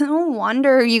 well, no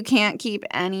wonder you can't keep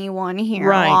anyone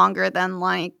here longer than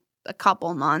like a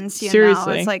couple months, you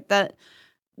Seriously. know? It's like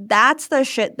that's the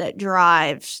shit that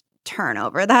drives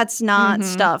turnover. That's not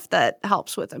stuff that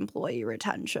helps with employee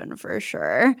retention for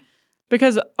sure.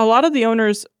 Because a lot of the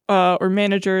owners or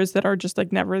managers that are just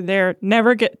like never there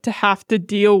never get to have to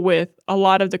deal with a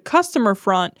lot of the customer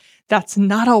front that's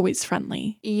not always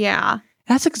friendly. Yeah.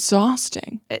 That's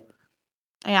exhausting.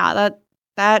 That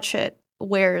shit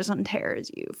wears and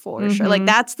tears you for sure. Like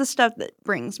that's the stuff that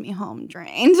brings me home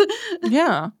drained.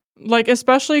 Yeah. Like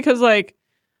especially because like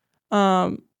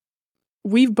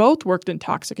we've both worked in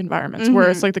toxic environments where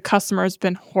it's like the customer has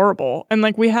been horrible. And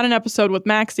like we had an episode with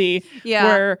Maxie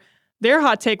where their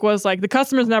hot take was like the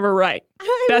customer's never right.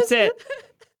 That's it.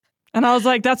 And I was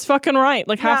like, that's fucking right.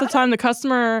 Like half the time the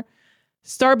customer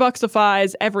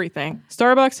Starbucksifies everything.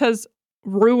 Starbucks has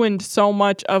ruined so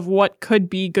much of what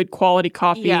could be good quality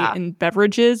coffee and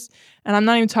beverages. And I'm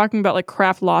not even talking about like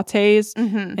craft lattes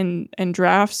and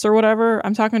drafts or whatever.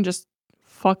 I'm talking just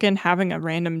fucking having a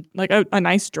random, like a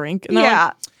nice drink. And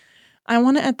like, I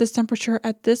want it at this temperature,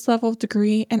 at this level of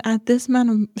degree, and at this amount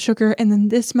of sugar, and then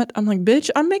this much. I'm like, bitch,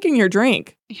 I'm making your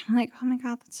drink. I'm like, oh my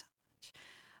God, that's so much.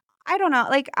 I don't know.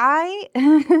 Like, I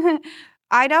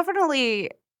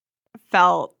definitely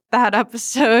felt that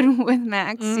episode with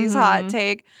Maxie's hot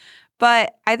take.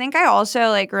 But I think I also,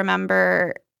 like,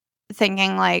 remember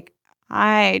thinking, like,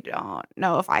 I don't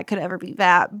know if I could ever be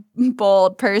that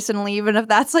bold personally, even if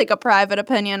that's, like, a private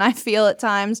opinion I feel at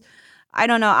times. I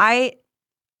don't know.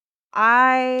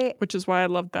 Which is why I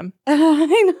love them. I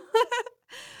know.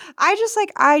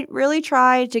 I really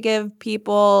try to give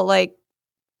people like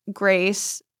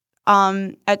grace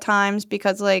at times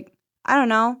because like I don't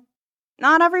know,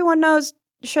 not everyone knows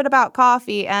shit about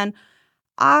coffee, and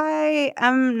I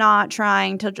am not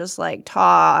trying to just like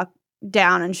talk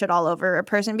down and shit all over a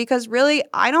person because really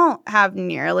I don't have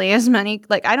nearly as many,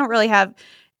 like I don't really have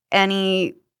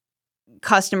any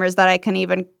customers that I can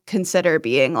even consider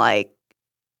being like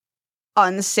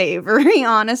unsavory,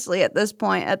 honestly, at this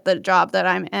point at the job that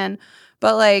I'm in.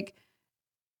 But like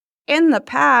in the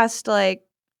past, like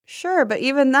sure, but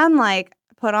even then, like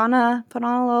put on a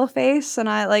little face, and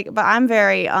I like, but I'm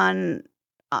very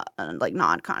like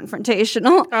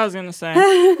non-confrontational. I was gonna say,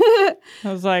 I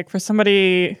was like, for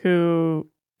somebody who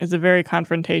is a very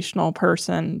confrontational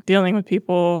person dealing with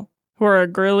people who are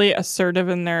really assertive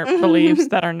in their beliefs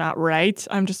that are not right,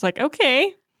 I'm just like,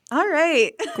 okay, all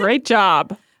right, great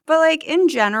job. But like in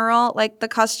general, like the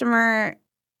customer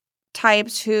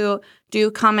types who do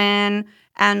come in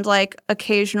and like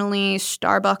occasionally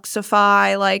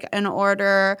Starbucksify like an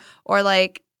order or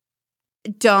like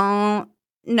don't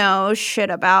know shit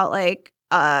about like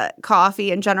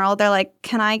coffee in general. They're like,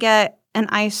 can I get an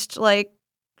iced like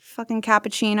fucking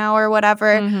cappuccino or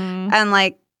whatever? And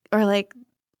like, or like,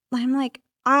 I'm like,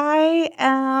 I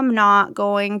am not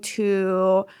going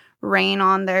to rain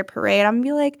on their parade. I'm gonna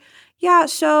be like, yeah,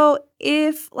 so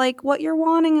if like what you're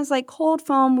wanting is like cold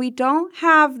foam, we don't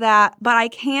have that, but I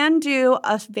can do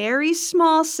a very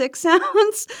small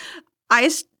 6-ounce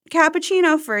iced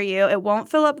cappuccino for you. It won't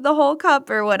fill up the whole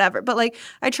cup or whatever. But like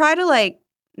I try to like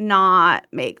not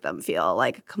make them feel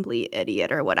like a complete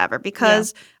idiot or whatever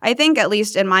because I think at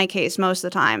least in my case most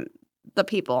of the time the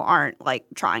people aren't like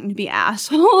trying to be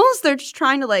assholes. They're just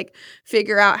trying to like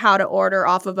figure out how to order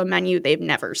off of a menu they've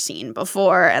never seen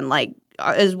before and like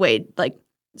is way like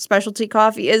specialty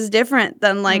coffee is different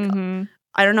than like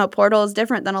I don't know, Portal is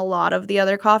different than a lot of the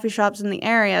other coffee shops in the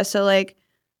area. So like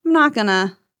I'm not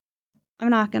gonna,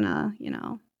 you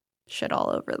know, shit all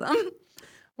over them.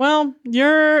 Well,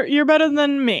 you're better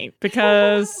than me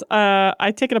because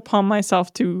I take it upon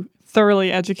myself to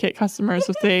thoroughly educate customers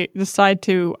if they decide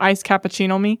to ice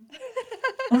cappuccino me.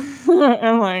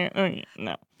 I'm like, okay,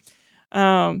 no.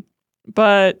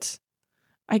 But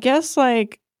I guess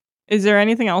like, is there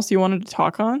anything else you wanted to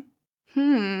talk on?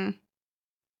 Because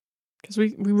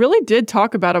we really did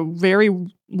talk about a very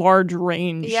large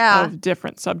range of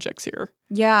different subjects here.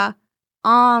 Yeah.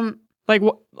 Like,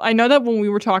 I know that when we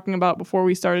were talking about before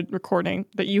we started recording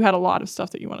that you had a lot of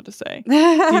stuff that you wanted to say. Do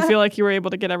you feel like you were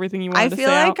able to get everything you wanted to say I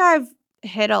feel like out? I've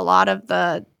hit a lot of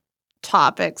the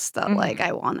topics that like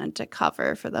I wanted to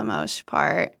cover for the most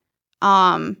part.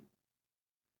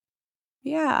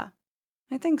 Yeah,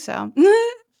 I think so.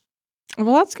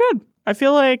 Well, that's good. I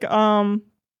feel like for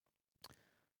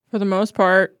the most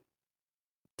part,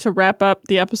 to wrap up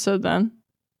the episode then,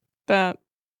 that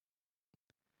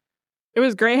it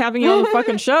was great having you on the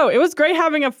fucking show. It was great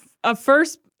having a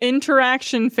first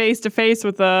interaction face to face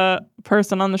with a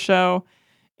person on the show.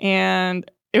 And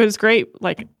it was great.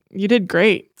 Like, you did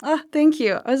great. Oh, thank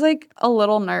you. I was like a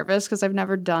little nervous because I've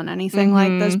never done anything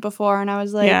like this before. And I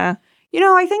was like, you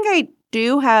know, I think I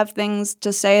do have things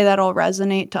to say that'll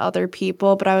resonate to other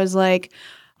people. But I was like,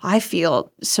 I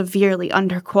feel severely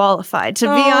underqualified to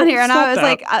be on here. And I was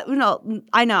like, no,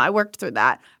 I know. I worked through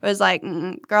that. I was like,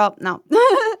 girl, no.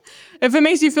 If it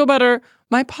makes you feel better,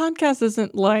 my podcast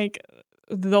isn't like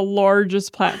the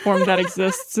largest platform that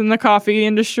exists in the coffee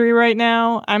industry right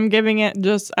now. I'm giving it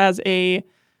just as a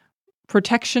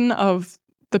protection of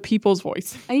the people's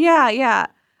voice. Yeah.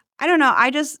 I don't know.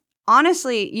 I just,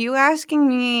 honestly, you asking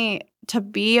me to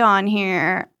be on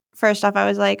here, first off, I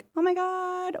was like, oh my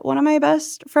God, one of my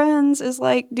best friends is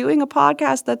like doing a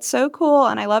podcast that's so cool.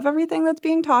 And I love everything that's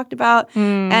being talked about.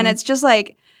 And it's just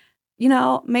like, you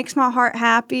know, makes my heart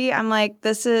happy. I'm like,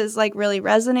 this is like really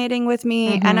resonating with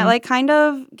me. And it like kind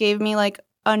of gave me like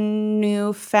a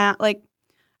new like,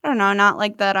 I don't know, not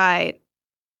like that I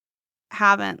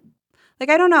haven't, like,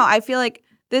 I don't know. I feel like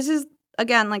this is,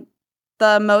 again, like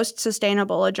the most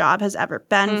sustainable a job has ever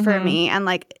been for me. And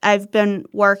like, I've been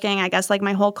working, I guess, like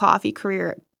my whole coffee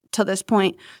career to this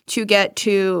point to get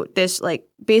to this like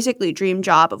basically dream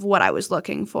job of what I was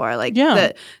looking for. Like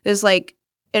this like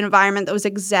environment that was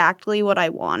exactly what I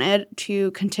wanted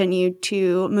to continue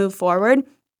to move forward. And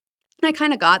I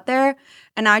kind of got there,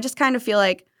 and now I just kind of feel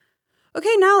like,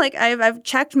 okay, now like I've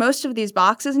checked most of these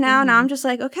boxes now. Now I'm just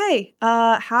like, okay,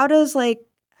 how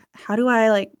do I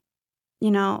like,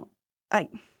 you know, I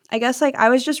guess like I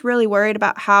was just really worried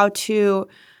about how to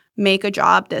make a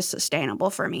job this sustainable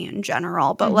for me in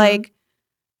general. But like,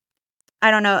 I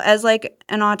don't know, as like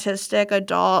an autistic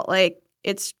adult, like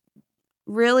it's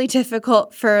really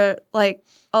difficult for like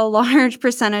a large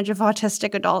percentage of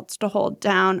autistic adults to hold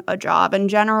down a job in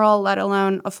general, let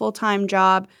alone a full-time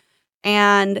job.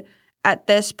 And at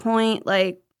this point,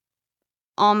 like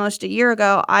almost a year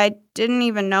ago, I didn't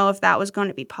even know if that was going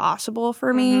to be possible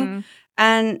for me.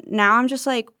 And now I'm just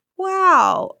like,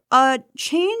 wow, a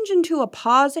change into a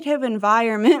positive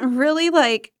environment really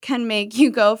like can make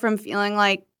you go from feeling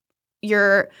like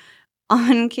you're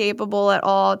incapable at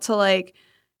all to like,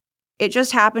 it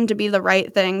just happened to be the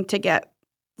right thing to get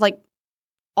like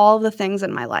all the things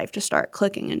in my life to start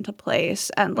clicking into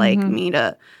place, and like me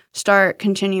to start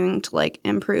continuing to like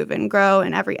improve and grow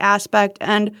in every aspect.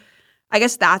 And I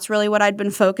guess that's really what I'd been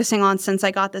focusing on since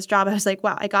I got this job. I was like,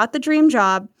 wow, I got the dream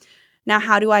job. Now,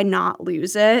 how do I not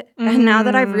lose it? And now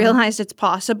that I've realized it's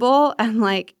possible and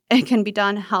like it can be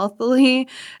done healthily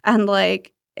and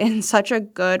like in such a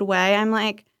good way, I'm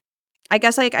like, I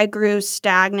guess like I grew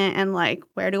stagnant and like,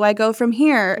 where do I go from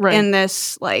here in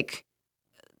this like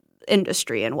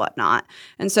industry and whatnot?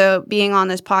 And so being on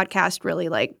this podcast really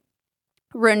like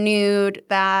renewed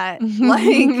that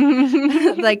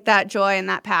like like that joy and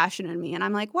that passion in me. And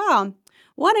I'm like, wow,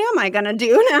 what am I gonna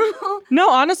do now?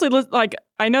 No, honestly, like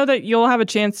I know that you'll have a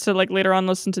chance to like later on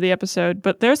listen to the episode,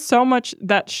 but there's so much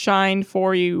that shined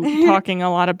for you talking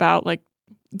a lot about like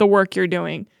the work you're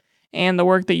doing and the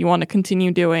work that you want to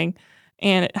continue doing,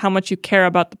 and how much you care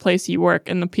about the place you work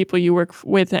and the people you work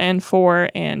with and for,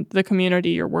 and the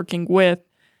community you're working with.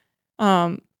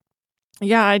 Yeah,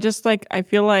 I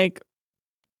feel like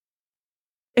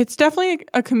it's definitely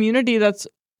a community that's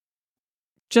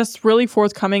just really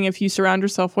forthcoming if you surround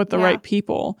yourself with the right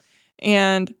people.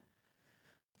 And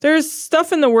there's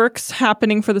stuff in the works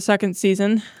happening for the second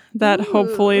season that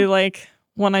hopefully, like,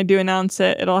 when I do announce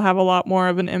it, it'll have a lot more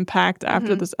of an impact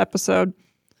after this episode.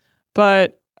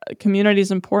 But community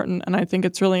is important, and I think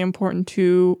it's really important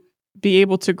to be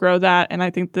able to grow that. And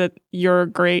I think that you're a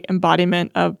great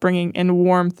embodiment of bringing in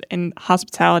warmth and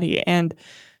hospitality and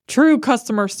true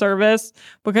customer service,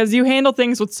 because you handle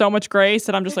things with so much grace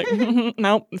that I'm just like,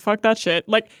 nope, fuck that shit.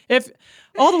 Like, if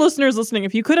all the listeners listening,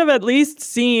 if you could have at least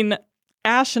seen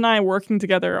Ash and I working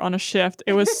together on a shift,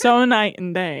 it was so night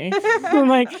and day.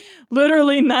 Like,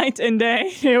 literally night and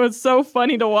day. It was so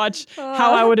funny to watch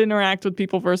how I would interact with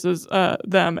people versus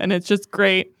them. And it's just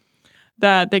great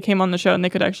that they came on the show and they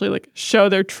could actually like show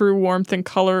their true warmth and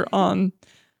color on.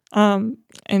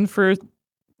 And for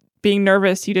being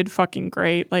nervous, you did fucking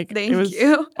great. Like, Thank it was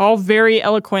you. all very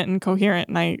eloquent and coherent,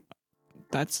 and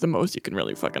that's the most you can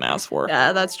really fucking ask for.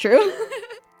 Yeah, that's true.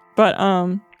 But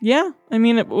yeah, I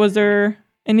mean, was there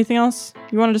anything else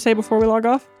you wanted to say before we log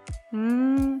off?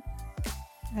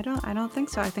 I don't think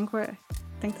so. I think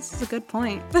this is a good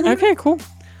point. Okay, cool.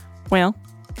 Well,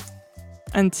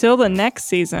 until the next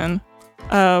season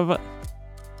of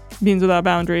Beans Without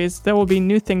Boundaries, there will be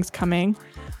new things coming.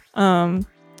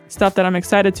 Stuff that I'm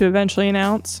excited to eventually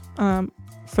announce.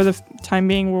 For the time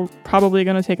being, we're probably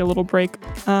going to take a little break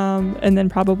and then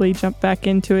probably jump back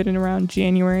into it in around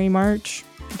January,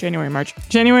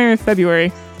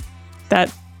 February,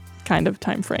 that kind of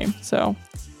time frame. So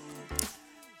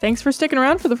thanks for sticking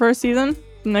around for the first season.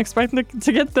 Didn't expect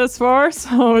to get this far,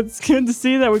 so it's good to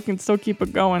see that we can still keep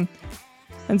it going.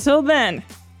 Until then,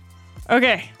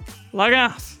 okay, log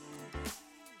off.